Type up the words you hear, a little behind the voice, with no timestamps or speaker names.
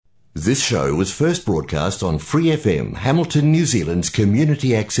This show was first broadcast on Free FM, Hamilton, New Zealand's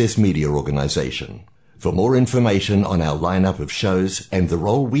community access media organisation. For more information on our lineup of shows and the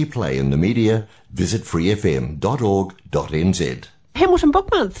role we play in the media, visit freefm.org.nz. Hamilton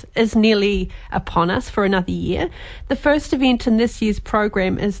Book Month is nearly upon us for another year. The first event in this year's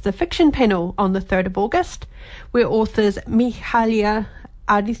program is the fiction panel on the 3rd of August, where authors Michalia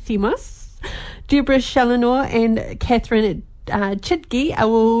Arisimos, Deborah Challenor and Catherine Chidgey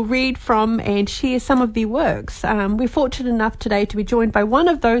will read from and share some of their works. We're fortunate enough today to be joined by one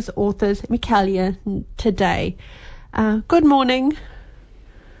of those authors, Michalia, today. Good morning.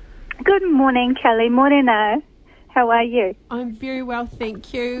 Good morning, Kelly. Morena. How are you? I'm very well,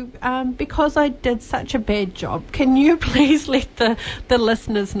 thank you. Because I did such a bad job, can you please let the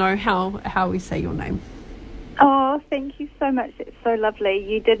listeners know how we say your name? Oh, thank you so much. It's so lovely.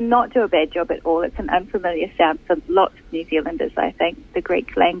 You did not do a bad job at all. It's an unfamiliar sound for lots of New Zealanders, I think, the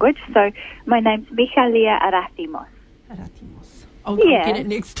Greek language. So my name's Michalia Arathimos. Arathimos. I'll get it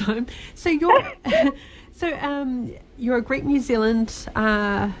next time. So you're you're a Greek New Zealander,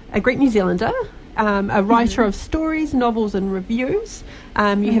 a writer of stories, novels and reviews.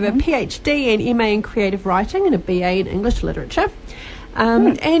 You have a PhD and MA in creative writing and a BA in English literature.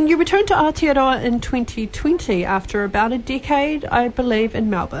 And you returned to Aotearoa in 2020 after about a decade, I believe, in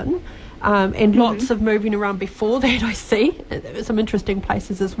Melbourne. And lots of moving around before that, I see. Some interesting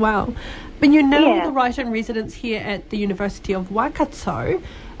places as well. But you're now the writer in residence here at the University of Waikato,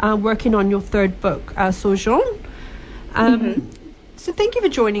 working on your third book, Sojourn. So thank you for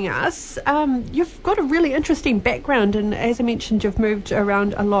joining us. You've got a really interesting background, and as I mentioned, you've moved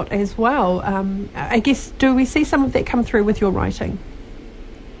around a lot as well. I guess, do we see some of that come through with your writing?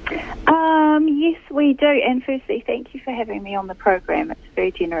 Yes, we do. And firstly, thank you for having me on the program. It's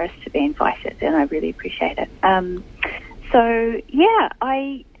very generous to be invited, and I really appreciate it. A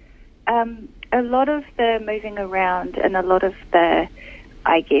lot of the moving around and a lot of the,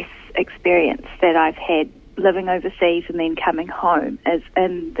 I guess, experience that I've had living overseas and then coming home is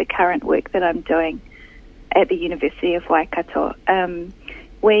in the current work that I'm doing at the University of Waikato.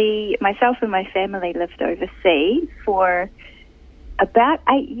 Myself and my family lived overseas for about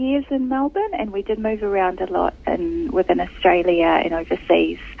 8 years in Melbourne, and we did move around a lot within Australia and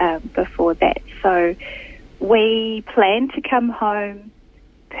overseas before that. So we planned to come home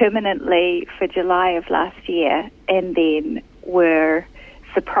permanently for July of last year, and then were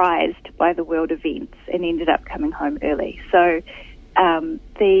surprised by the world events and ended up coming home early. So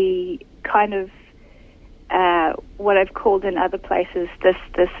the kind of what I've called in other places this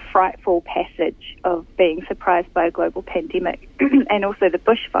frightful passage of being surprised by a global pandemic and also the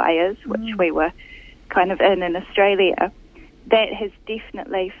bushfires, which we were kind of in Australia, that has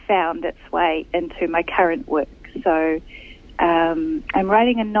definitely found its way into my current work. So I'm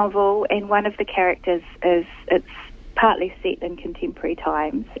writing a novel, and one of the characters it's partly set in contemporary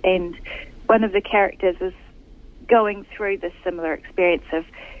times, and one of the characters is going through this similar experience of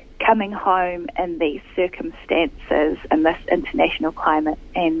coming home in these circumstances in this international climate,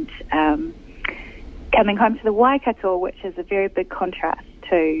 and coming home to the Waikato, which is a very big contrast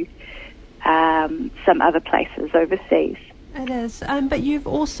to some other places overseas. It is, but you've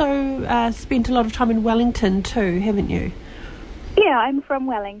also spent a lot of time in Wellington too, haven't you? Yeah, I'm from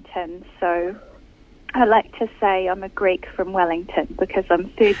Wellington, so I like to say I'm a Greek from Wellington because I'm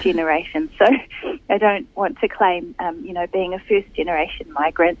third generation, so I don't want to claim, being a first generation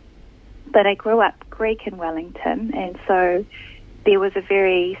migrant. But I grew up Greek in Wellington, and so there was a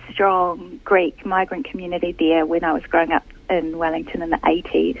very strong Greek migrant community there when I was growing up in Wellington in the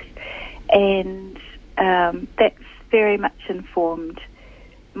 80s. And that's very much informed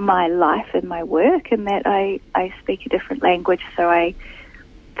my life and my work, and that I speak a different language, so I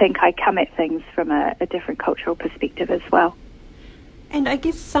think I come at things from a different cultural perspective as well. And I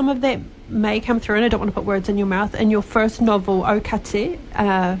guess some of that may come through, and I don't want to put words in your mouth, in your first novel, Okate,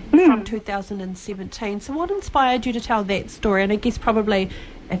 from 2017. So what inspired you to tell that story? And I guess probably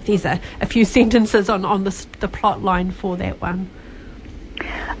if there's a few sentences on the plot line for that one.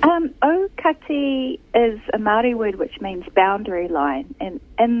 Okate is a Māori word which means boundary line, and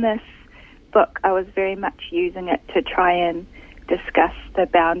in this book I was very much using it to try and discuss the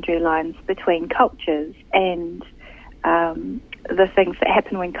boundary lines between cultures and the things that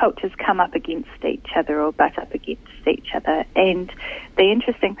happen when cultures come up against each other or butt up against each other. And the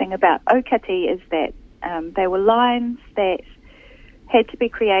interesting thing about Okate is that they were lines that had to be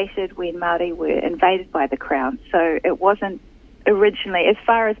created when Māori were invaded by the Crown. So it wasn't originally, as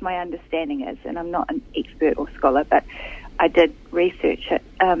far as my understanding is, and I'm not an expert or scholar, but I did research it,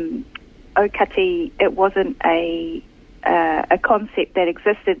 Okate, it wasn't a a concept that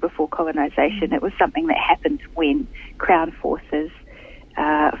existed before colonisation. It was something that happened when Crown forces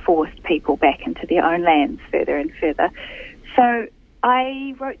forced people back into their own lands further and further. So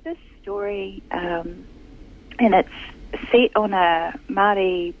I wrote this story, and it's set on a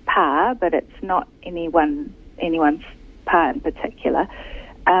Māori pā, but it's not anyone's pā in particular.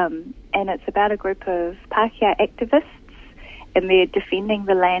 And it's about a group of Pākehā activists, and they're defending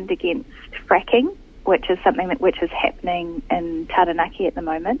the land against fracking, which is something which is happening in Taranaki at the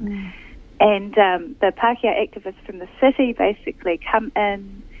moment. And the Pākehā activists from the city basically come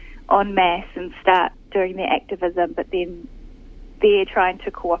in en masse and start doing their activism, but then they're trying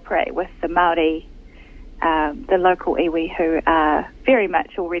to cooperate with the Māori, the local iwi, who are very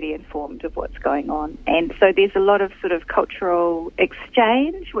much already informed of what's going on. And so there's a lot of sort of cultural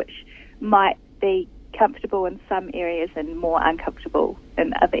exchange, which might be comfortable in some areas and more uncomfortable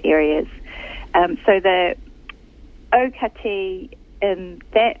in other areas. So the Okati in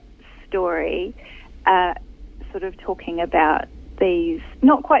that story are sort of talking about these,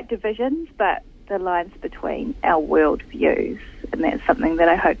 not quite divisions, but the lines between our world views, and that's something that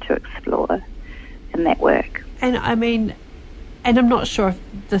I hope to explore in that work. And I mean, and I'm not sure if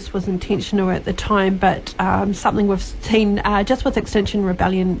this was intentional at the time, but something we've seen just with Extinction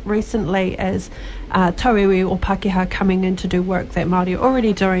Rebellion recently is tauiwi or Pākehā coming in to do work that Māori are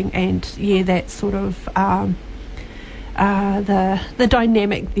already doing, and that sort of the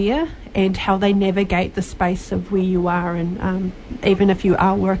dynamic there and how they navigate the space of where you are, and even if you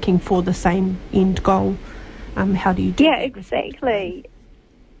are working for the same end goal, how do you do that?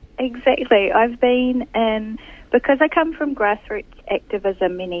 Exactly. I've been in, because I come from grassroots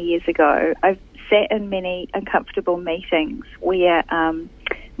activism many years ago, I've sat in many uncomfortable meetings where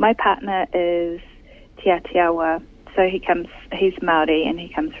my partner is Te Atiawa, so he's Māori and he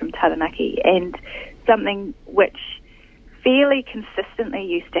comes from Taranaki, and something which fairly consistently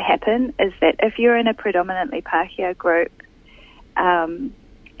used to happen is that if you're in a predominantly Pākehā group,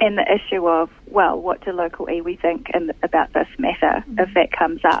 and the issue of, well, what do local iwi think about this matter, if that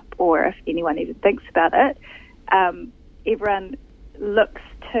comes up, or if anyone even thinks about it, everyone looks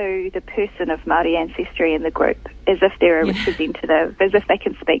to the person of Māori ancestry in the group as if they're a representative, as if they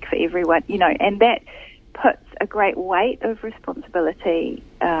can speak for everyone, and that puts a great weight of responsibility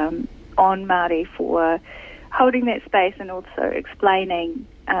on Māori for holding that space and also explaining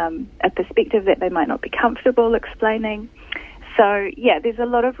a perspective that they might not be comfortable explaining. So, there's a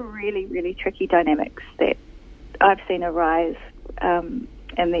lot of really, really tricky dynamics that I've seen arise in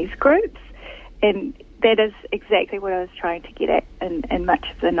these groups, and that is exactly what I was trying to get at in much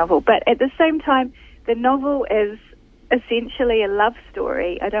of the novel. But at the same time, the novel is essentially a love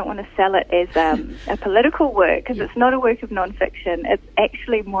story. I don't want to sell it as a political work, because it's not a work of non-fiction. It's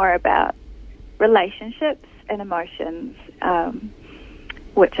actually more about relationships and emotions,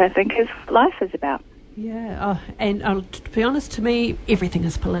 which I think is what life is about. Yeah, and to be honest, to me, everything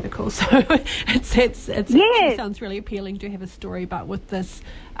is political. So it sounds really appealing to have a story, but with this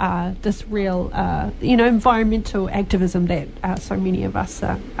real, environmental activism that so many of us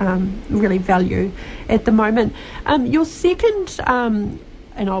really value at the moment. Your second, and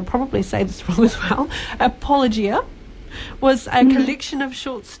I'll probably say this wrong as well, Apologia, was a collection of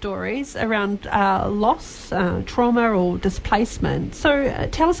short stories around loss, trauma or displacement. So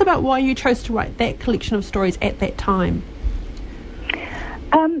tell us about why you chose to write that collection of stories at that time.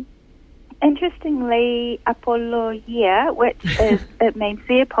 Interestingly, Apologia, which it means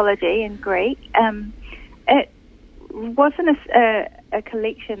the apology in Greek, it wasn't a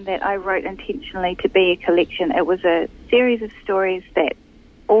collection that I wrote intentionally to be a collection. It was a series of stories that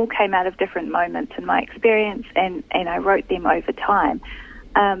all came out of different moments in my experience, and I wrote them over time.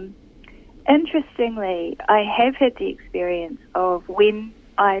 Interestingly, I have had the experience of when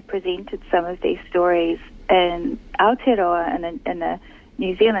I presented some of these stories in Aotearoa and in a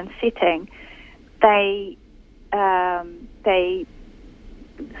New Zealand setting, they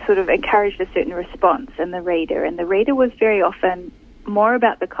sort of encouraged a certain response in the reader, and the reader was very often more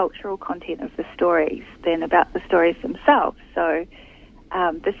about the cultural content of the stories than about the stories themselves. So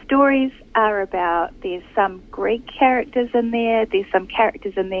the stories are about, there's some Greek characters in there, there's some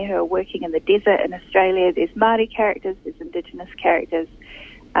characters in there who are working in the desert in Australia, there's Māori characters, there's Indigenous characters.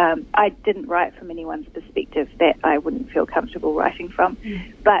 I didn't write from anyone's perspective that I wouldn't feel comfortable writing from,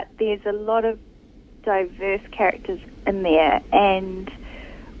 but there's a lot of diverse characters in there, and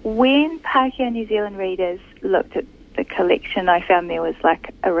when Pākehā New Zealand readers looked at the collection, I found there was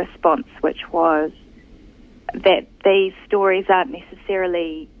like a response, which was that these stories aren't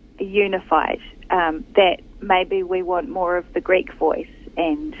necessarily unified, that maybe we want more of the Greek voice,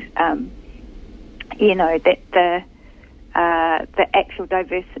 and that the actual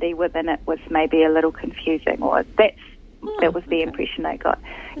diversity within it was maybe a little confusing, or that was the impression I got.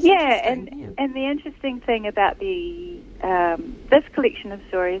 And the interesting thing about the this collection of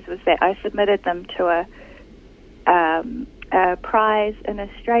stories was that I submitted them to a prize in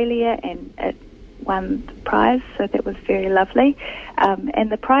Australia, and it won the prize, so that was very lovely.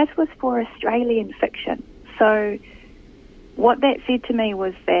 And the prize was for Australian fiction. So what that said to me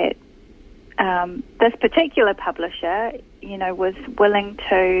was that this particular publisher, was willing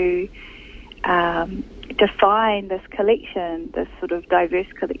to define this collection, this sort of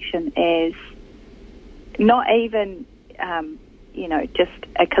diverse collection, as not even, just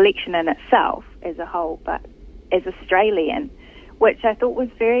a collection in itself as a whole, but as Australian, which I thought was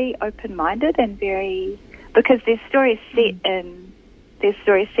very open-minded and because there's stories set in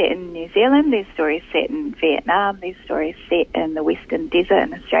New Zealand, there's stories set in Vietnam, there's stories set in the Western Desert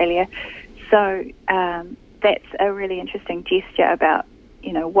in Australia. So that's a really interesting gesture about,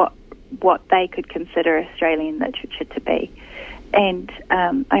 what they could consider Australian literature to be. And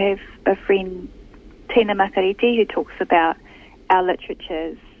I have a friend, Tina Makariti, who talks about our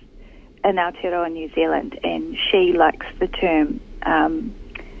literatures in Aotearoa New Zealand, and she likes the term,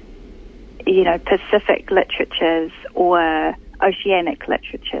 Pacific literatures or oceanic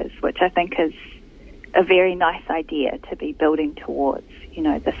literatures, which I think is a very nice idea to be building towards,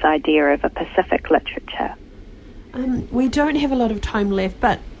 this idea of a Pacific literature. We don't have a lot of time left,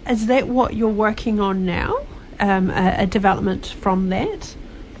 but is that what you're working on now? A development from that?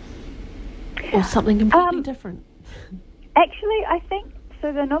 Or something completely different? Actually, I think,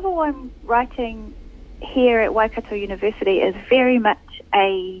 so the novel I'm writing here at Waikato University is very much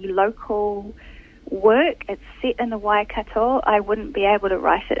a local work. It's set in the Waikato. I wouldn't be able to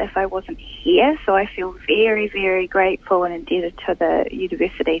write it if I wasn't here, so I feel very, very grateful and indebted to the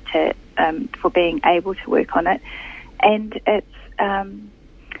university for being able to work on it. And it's,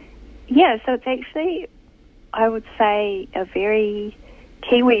 so it's actually, I would say, a very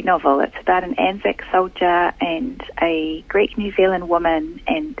Kiwi novel. It's about an Anzac soldier and a Greek New Zealand woman,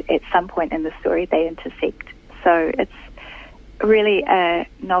 and at some point in the story they intersect. So it's really a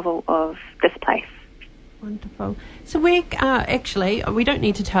novel of this place. Wonderful. So we don't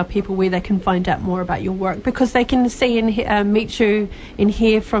need to tell people where they can find out more about your work, because they can see and meet you and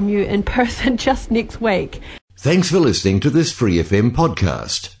hear from you in person just next week. Thanks for listening to this Free FM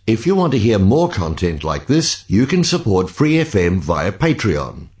podcast. If you want to hear more content like this, you can support Free FM via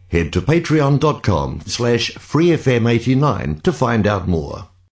Patreon. Head to patreon.com/freefm89 to find out more.